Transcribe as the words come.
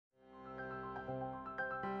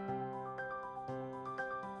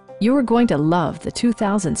You are going to love the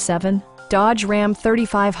 2007 Dodge Ram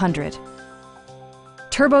 3500.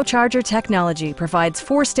 Turbocharger technology provides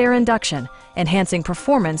forced air induction, enhancing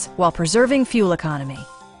performance while preserving fuel economy.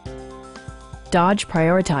 Dodge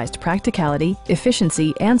prioritized practicality,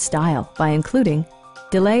 efficiency, and style by including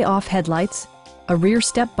delay-off headlights, a rear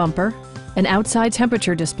step bumper, an outside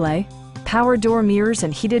temperature display, power door mirrors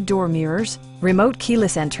and heated door mirrors, remote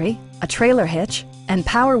keyless entry, a trailer hitch, and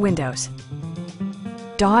power windows.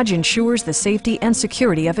 Dodge ensures the safety and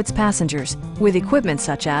security of its passengers with equipment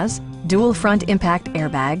such as dual front impact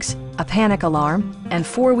airbags, a panic alarm, and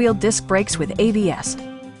four-wheel disc brakes with ABS.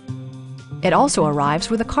 It also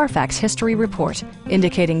arrives with a Carfax history report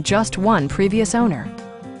indicating just one previous owner.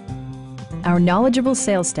 Our knowledgeable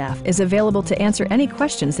sales staff is available to answer any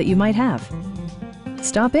questions that you might have.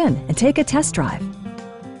 Stop in and take a test drive.